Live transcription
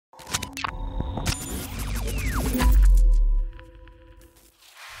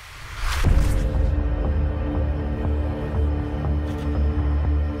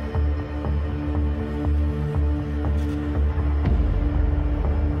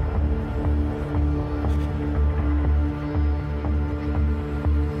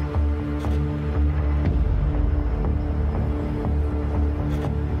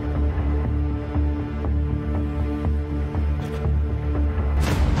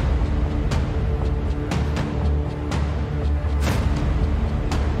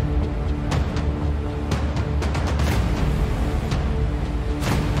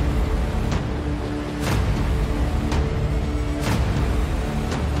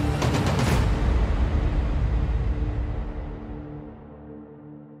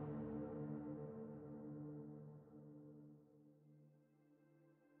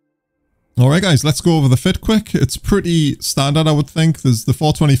Alright guys, let's go over the fit quick. It's pretty standard, I would think. There's the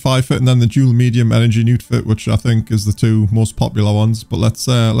 425 fit and then the dual medium energy newt fit, which I think is the two most popular ones. But let's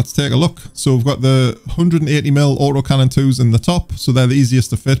take a look. So we've got the 180mm AutoCannon 2s in the top. So they're the easiest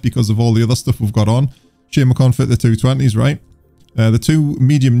to fit because of all the other stuff we've got on. Shame we can't fit the 220s, right? The two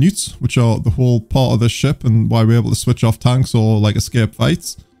medium newts, which are the whole part of this ship and why we're able to switch off tanks or like escape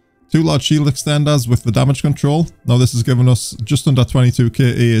fights. Two large shield extenders with the damage control. Now this has given us just under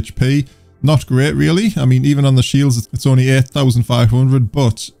 22k AHP. Not great really. I mean, even on the shields it's only 8,500,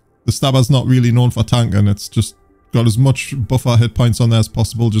 but the stabber's not really known for tanking. It's just got as much buffer hit points on there as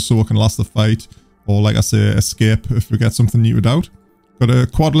possible just so it can last the fight, or like I say, escape if we get something neutered out. Got a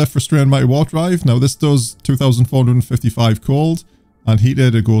quad lift restrained Microwarpdrive. Now this does 2,455 cold, and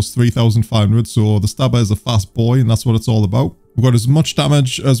heated it goes 3,500, so the stabber is a fast boy and that's what it's all about. We've got as much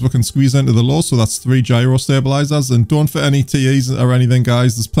damage as we can squeeze into the low, so that's 3 Gyrostabilizers. And don't fit any TEs or anything,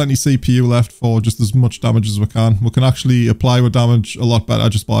 guys. There's plenty CPU left for just as much damage as we can. We can actually apply with damage a lot better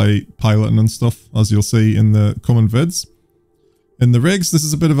just by piloting and stuff, as you'll see in the coming vids. In the rigs, this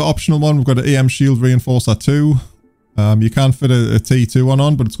is a bit of an optional one. We've got an EM Shield Reinforcer 2. You can fit a T2 one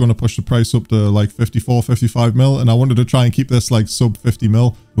on, but it's going to push the price up to like 54, 55 mil. And I wanted to try and keep this like sub 50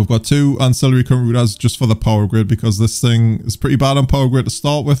 mil. We've got 2 ancillary current routers just for the power grid because this thing is pretty bad on power grid to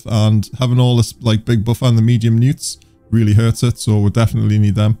start with. And having all this like big buffer and the medium newts really hurts it. So we'll definitely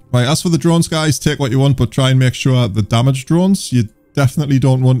need them. Right, as for the drones, guys, take what you want, but try and make sure the damaged drones, you definitely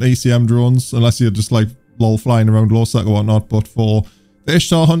don't want ECM drones unless you're just like lol flying around low sec or whatnot. But for the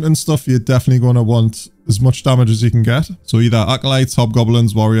ISHTAR hunting stuff, you're definitely going to want as much damage as you can get. So either acolytes,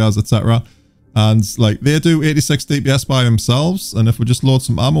 hobgoblins, warriors, etc. And like they do 86 DPS by themselves. And if we just load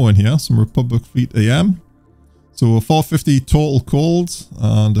some ammo in here, some Republic Fleet EM. So 450 total cold.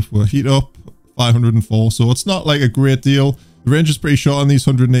 And if we heat up, 504. So it's not like a great deal. The range is pretty short on these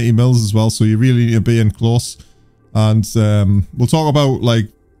 180 mils as well. So you really need to be in close. And we'll talk about like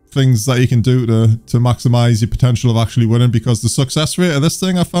things that you can do to maximize your potential of actually winning, because the success rate of this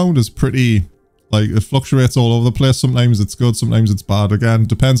thing I found is pretty, like, it fluctuates all over the place. Sometimes it's good, sometimes it's bad. Again,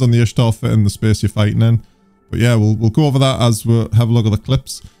 depends on the ISHTAR fit and the space you're fighting in. But yeah, we'll go over that as we have a look at the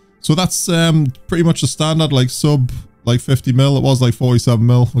clips. So that's pretty much the standard, like sub like 50 mil. It was like 47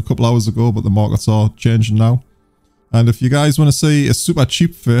 mil a couple hours ago, but the markets are changing now. And if you guys want to see a super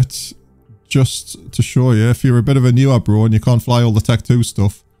cheap fit, just to show you, if you're a bit of a newer bro and you can't fly all the Tech 2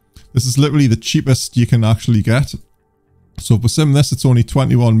 stuff, this is literally the cheapest you can actually get. So if we sim this, it's only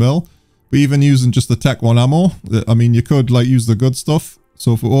 21 mil. But even using just the Tech 1 ammo, I mean, you could like use the good stuff.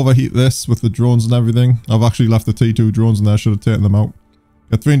 So if we overheat this with the drones and everything, I've actually left the T2 drones in there, should have taken them out.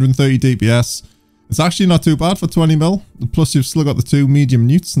 Got 330 DPS. It's actually not too bad for 20 mil. Plus you've still got the 2 medium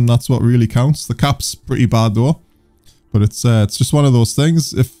newts, and that's what really counts. The cap's pretty bad though. But it's just one of those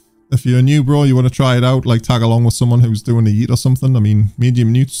things. If you're a new bro, you want to try it out, like tag along with someone who's doing a yeet or something. I mean,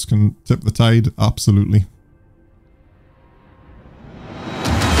 medium newts can tip the tide, absolutely.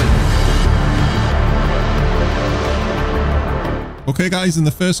 Okay guys, in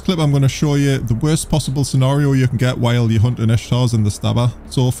the first clip I'm going to show you the worst possible scenario you can get while you're hunting ISHTARs in the stabber.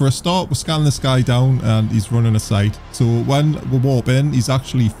 So for a start, we're scanning this guy down and he's running a sight. So when we warp in, he's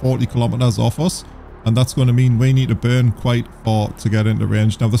actually 40 kilometers off us. And that's going to mean we need to burn quite far to get into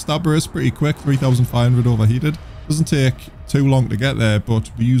range. Now the stabber is pretty quick, 3,500 overheated. Doesn't take too long to get there, but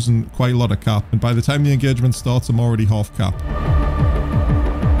we're using quite a lot of cap. And by the time the engagement starts, I'm already half cap.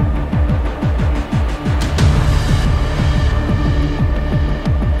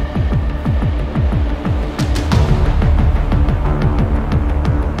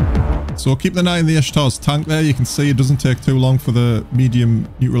 So keep an eye on the ISHTAR's tank there. You can see it doesn't take too long for the medium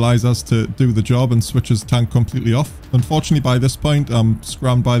neutralizers to do the job and switch his tank completely off. Unfortunately, by this point, I'm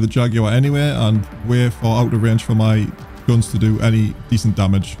scrammed by the Jaguar anyway and way far out of range for my guns to do any decent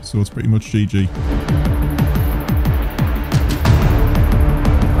damage. So it's pretty much GG.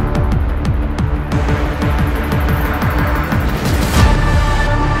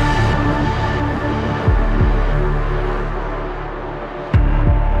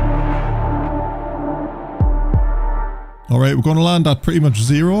 Alright, we're going to land at pretty much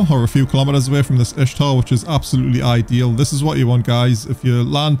 0 or a few kilometers away from this ISHTAR, which is absolutely ideal. This is what you want, guys. If you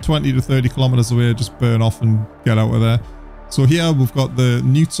land 20 to 30 kilometers away, just burn off and get out of there. So here we've got the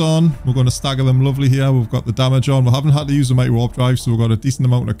newts on. We're going to stagger them lovely here. We've got the damage on. We haven't had to use a Microwarpdrive, so we've got a decent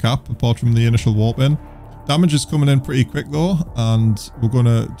amount of cap apart from the initial warp in. Damage is coming in pretty quick though, and we're going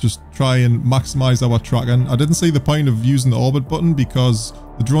to just try and maximize our tracking. I didn't see the point of using the orbit button because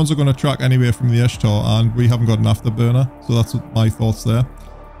the drones are going to track anyway from the ISHTAR and we haven't got an afterburner. So that's my thoughts there.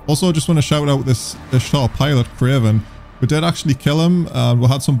 Also, I just want to shout out this ISHTAR pilot, Craven. We did actually kill him, and we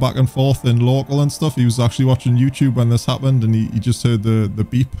had some back and forth in local and stuff. He was actually watching YouTube when this happened, and he just heard the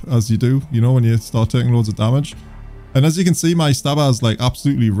beep, as you do, you know, when you start taking loads of damage. And as you can see, my stabber is like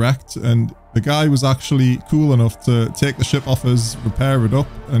absolutely wrecked, and the guy was actually cool enough to take the ship off us, repair it up,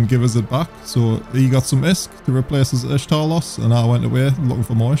 and give us it back. So he got some ISK to replace his ISHTAR loss, and I went away looking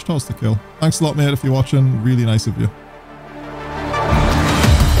for more ISHTARs to kill. Thanks a lot, mate, if you're watching. Really nice of you.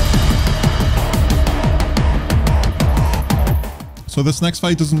 So this next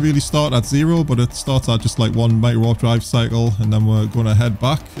fight doesn't really start at 0, but it starts at just like 1 Microwarpdrive cycle, and then we're going to head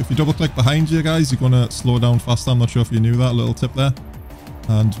back. If you double click behind you guys, you're going to slow down faster. I'm not sure if you knew that little tip there.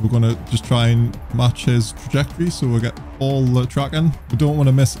 And we're going to just try and match his trajectory, so we'll get all the tracking. We don't want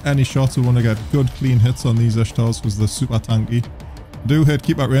to miss any shots. We want to get good clean hits on these ISHTARs because they're super tanky. I do hit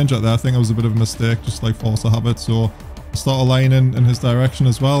keep at range out there. I think it was a bit of a mistake, just like force of habit. So start a line in his direction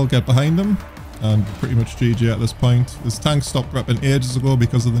as well, get behind him. And pretty much GG at this point. His tank stopped repping ages ago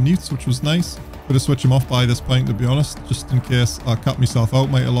because of the newts, which was nice. Could have switched him off by this point, to be honest, just in case I capped myself out,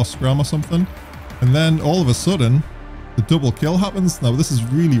 might have lost Scram or something. And then all of a sudden, the double kill happens. Now this is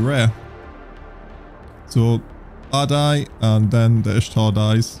really rare. So I die, and then the ISHTAR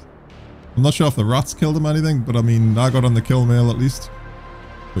dies. I'm not sure if the rats killed him or anything, but I mean, I got on the kill mail at least.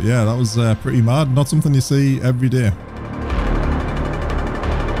 But yeah, that was pretty mad. Not something you see every day.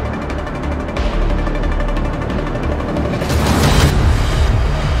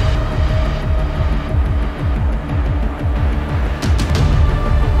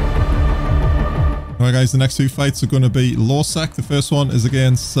 Alright guys, the next two fights are going to be low sec. The first one is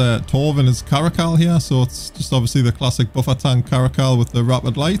against Torv and his Caracal here. So it's just obviously the classic buffer tank Caracal with the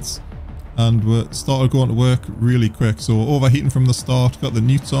rapid lights. And we started going to work really quick. So overheating from the start, got the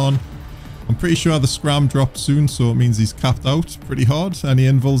newts on. I'm pretty sure the Scram dropped soon, so it means he's capped out pretty hard. Any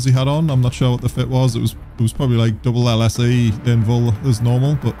invuls he had on, I'm not sure what the fit was. It was probably like double LSE invul as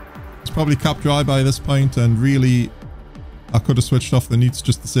normal, but it's probably capped dry by this point, and really I could have switched off the newts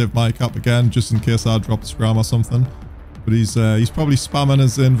just to save my cap again, just in case I dropped Scram or something. But he's probably spamming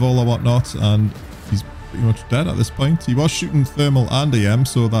his invul or whatnot, and he's pretty much dead at this point. He was shooting thermal and EM,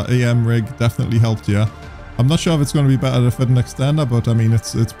 so that EM rig definitely helped here. I'm not sure if it's going to be better to fit an extender, but I mean,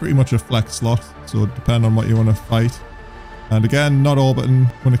 it's pretty much a flex slot, so depending on what you want to fight. And again, not orbiting,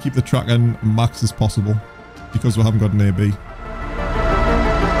 want to keep the tracking max as possible, because we haven't got an AB.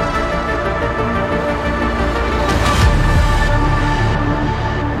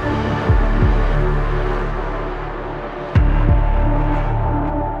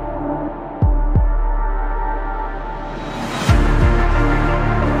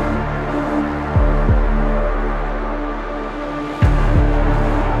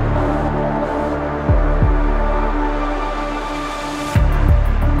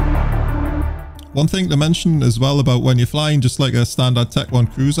 One thing to mention as well about when you're flying just like a standard Tech 1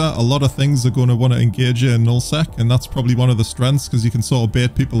 cruiser, a lot of things are going to want to engage you in nullsec, and that's probably one of the strengths because you can sort of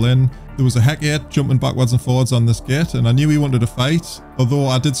bait people in. There was a Hecate jumping backwards and forwards on this gate, and I knew he wanted to fight, although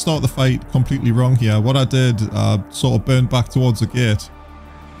I did start the fight completely wrong here. What I did, sort of burned back towards the gate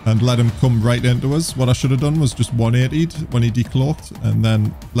and let him come right into us. What I should have done was just 180'd when he decloaked, and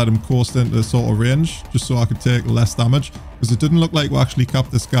then let him coast into sort of range, just so I could take less damage. Because it didn't look like we actually capped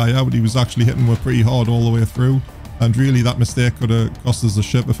this guy out. He was actually hitting me pretty hard all the way through. And really that mistake could have cost us the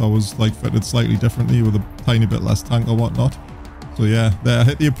ship if I was like fitted slightly differently with a tiny bit less tank or whatnot. So yeah, there, I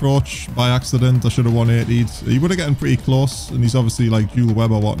hit the approach by accident. I should have 180'd. He would have gotten pretty close, and he's obviously like dual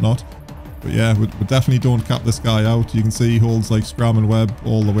web or whatnot. But yeah, we definitely don't cap this guy out. You can see he holds like Scram and web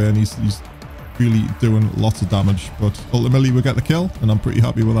all the way, and he's really doing lots of damage. But ultimately we get the kill, and I'm pretty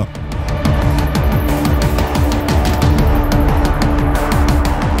happy with that.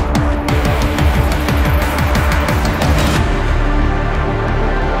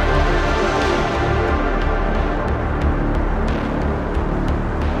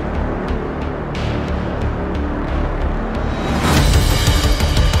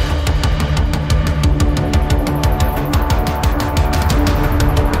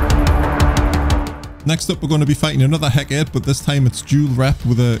 Next up, we're going to be fighting another Hecate, but this time it's dual rep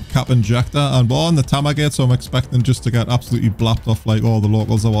with a cap injector, and we're on the Tamagate, so I'm expecting just to get absolutely blapped off like all the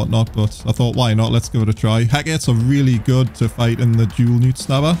locals or whatnot, but I thought, why not? Let's give it a try. Hecates are really good to fight in the dual newt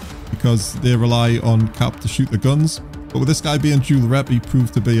stabber because they rely on cap to shoot the guns, but with this guy being dual rep, he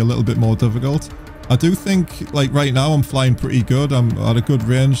proved to be a little bit more difficult. I do think, like right now, I'm flying pretty good. I'm at a good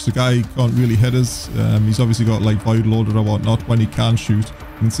range. The guy can't really hit us. He's obviously got like void loaded or whatnot when he can shoot.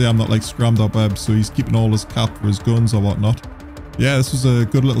 You can see I'm not like scrammed or web, so he's keeping all his cap for his guns or whatnot. Yeah, this was a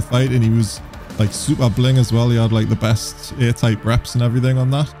good little fight, and he was like super bling as well. He had like the best A-type reps and everything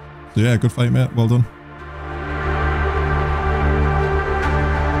on that. So yeah, good fight, mate. Well done.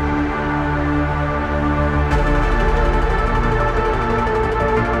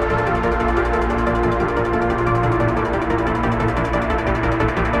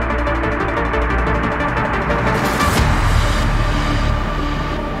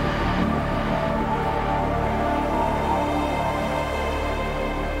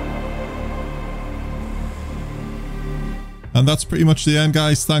 And that's pretty much the end,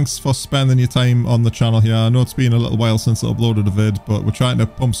 guys. Thanks for spending your time on the channel here. I know it's been a little while since I uploaded a vid, but we're trying to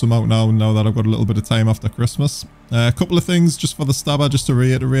pump some out now that I've got a little bit of time after Christmas. A couple of things just for the stabber, just to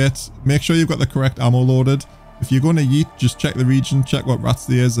reiterate. Make sure you've got the correct ammo loaded. If you're going to yeet, just check the region, check what rats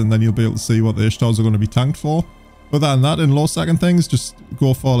there is, and then you'll be able to see what the ISHTARs are going to be tanked for. Other than that, in low second things, just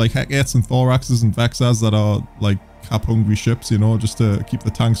go for like Hecates and Thoraxes and Vexas that are like cap hungry ships, you know, just to keep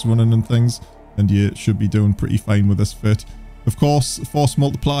the tanks running and things. And you should be doing pretty fine with this fit. Of course, force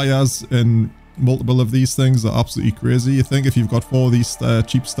multipliers in multiple of these things are absolutely crazy. You think if you've got 4 of these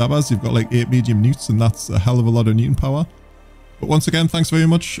cheap stabbers, you've got like 8 medium newts, and that's a hell of a lot of Newton power. But once again, thanks very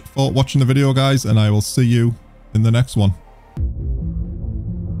much for watching the video, guys, and I will see you in the next one.